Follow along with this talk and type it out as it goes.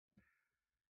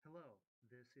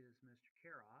is Mr.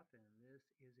 Keroff, and this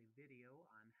is a video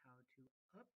on how to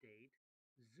update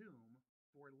Zoom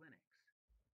for Linux.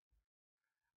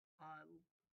 Uh,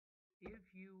 if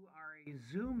you are a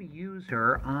Zoom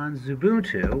user on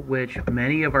Xubuntu, which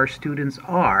many of our students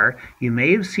are, you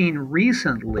may have seen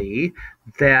recently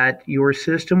that your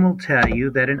system will tell you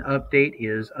that an update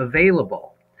is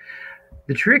available.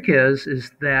 The trick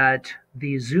is that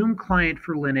the Zoom client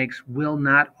for Linux will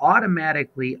not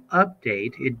automatically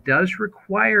update. It does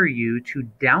require you to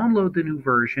download the new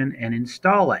version and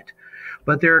install it.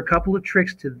 But there are a couple of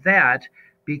tricks to that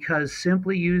because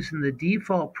simply using the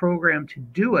default program to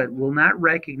do it will not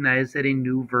recognize that a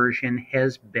new version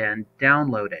has been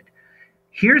downloaded.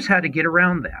 Here's how to get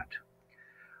around that.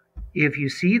 If you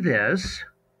see this,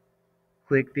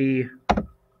 click the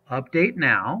Update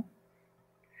Now,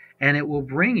 and it will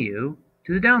bring you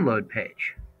to the download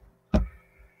page.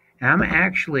 And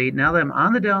now that I'm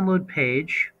on the download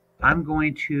page, I'm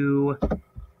going to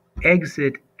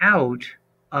exit out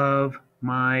of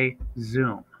my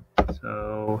Zoom.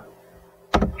 So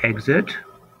exit,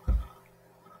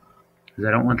 because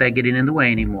I don't want that getting in the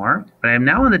way anymore. But I am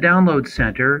now in the download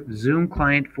center, Zoom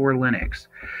client for Linux.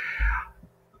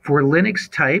 For Linux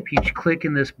type, you click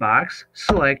in this box,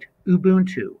 select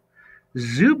Ubuntu.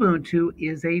 Xubuntu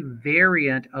is a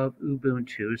variant of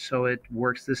Ubuntu, so it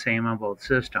works the same on both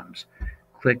systems.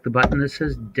 Click the button that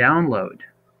says Download,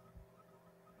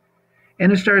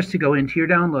 and it starts to go into your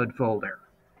download folder.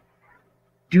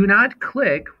 Do not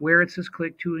click where it says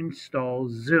click to install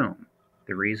Zoom.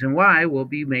 The reason why will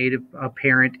be made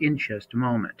apparent in just a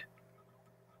moment.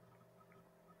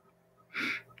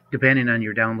 Depending on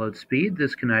your download speed,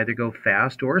 this can either go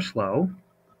fast or slow.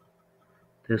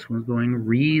 This one's going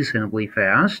reasonably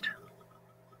fast.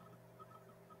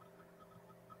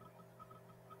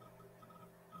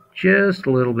 Just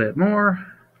a little bit more.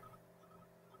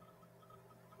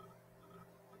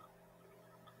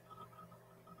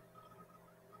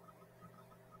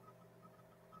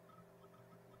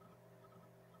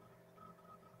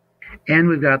 And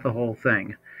we've got the whole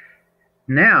thing.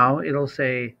 Now it'll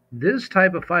say, this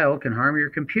type of file can harm your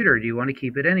computer. Do you want to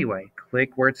keep it anyway?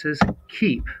 Click where it says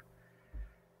Keep.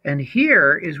 And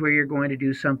here is where you're going to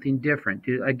do something different.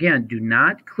 Again, do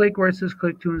not click where it says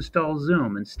click to install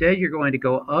Zoom. Instead, you're going to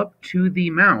go up to the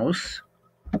mouse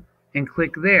and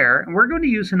click there. And we're going to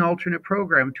use an alternate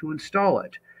program to install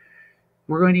it.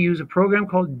 We're going to use a program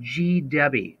called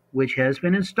Gdebi, which has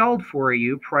been installed for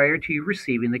you prior to you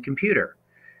receiving the computer.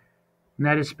 And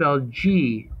that is spelled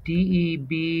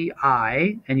Gdebi,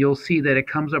 and you'll see that it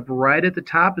comes up right at the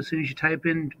top as soon as you type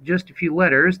in just a few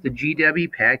letters, the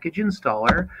Gdebi package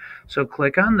installer. So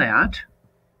click on that.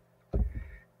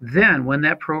 Then when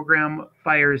that program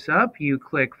fires up, you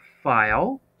click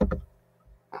File,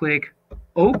 click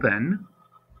Open,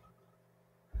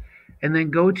 and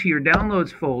then go to your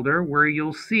Downloads folder where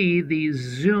you'll see the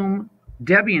Zoom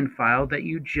Debian file that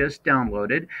you just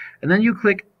downloaded, and then you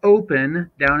click Open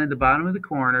down in the bottom of the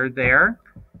corner there.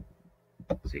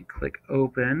 So you click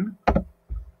Open,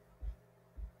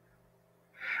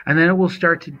 and then it will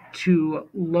start to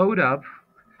load up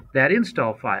that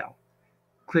install file.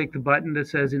 Click the button that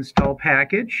says Install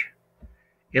Package.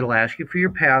 It'll ask you for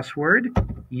your password.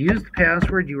 Use the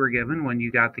password you were given when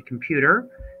you got the computer.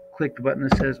 Click the button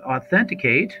that says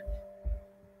Authenticate.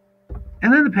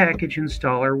 And then the package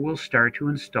installer will start to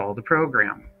install the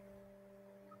program.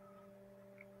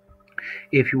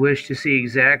 If you wish to see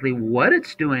exactly what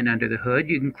it's doing under the hood,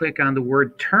 you can click on the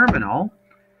word Terminal,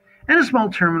 and a small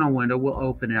terminal window will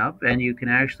open up, and you can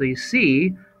actually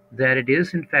see that it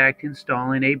is in fact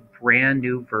installing a brand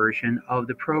new version of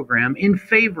the program in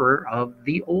favor of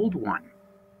the old one.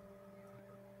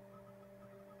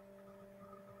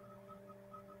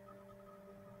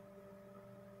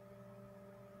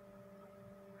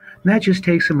 And that just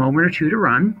takes a moment or two to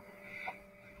run.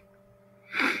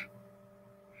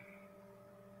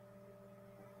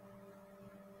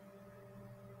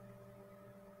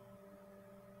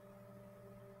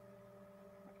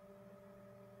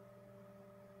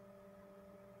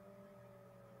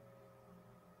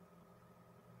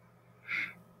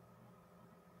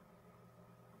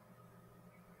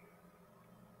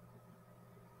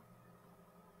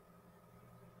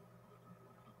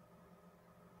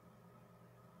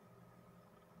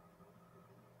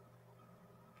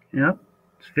 Yep,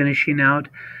 it's finishing out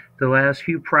the last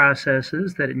few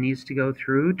processes that it needs to go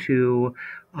through to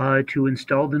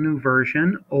install the new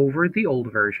version over the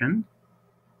old version.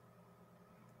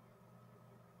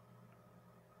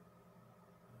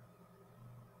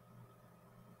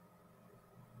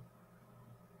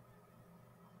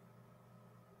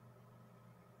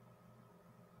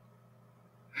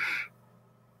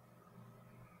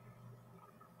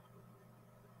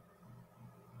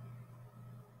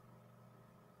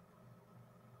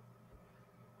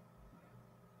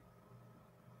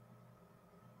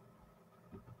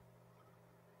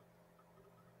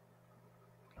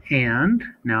 And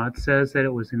now it says that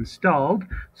it was installed,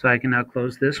 so I can now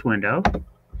close this window.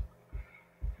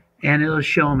 And it'll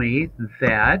show me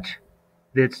that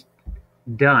it's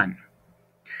done.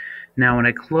 Now when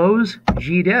I close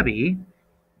GDebi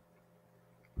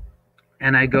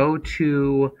and I go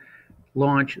to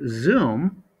launch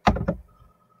Zoom,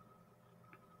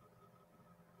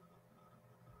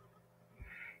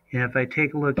 and if I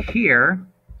take a look here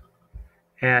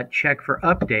at check for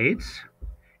updates,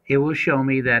 it will show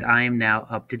me that I am now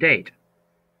up to date.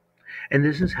 And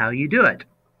this is how you do it.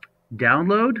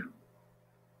 Download,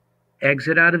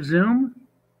 exit out of Zoom,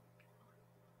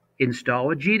 install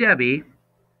with GDebi,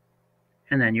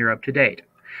 and then you're up to date.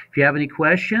 If you have any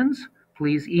questions,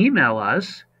 please email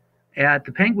us at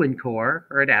the Penguin Corps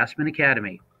or at Aspen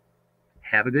Academy.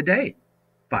 Have a good day.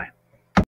 Bye.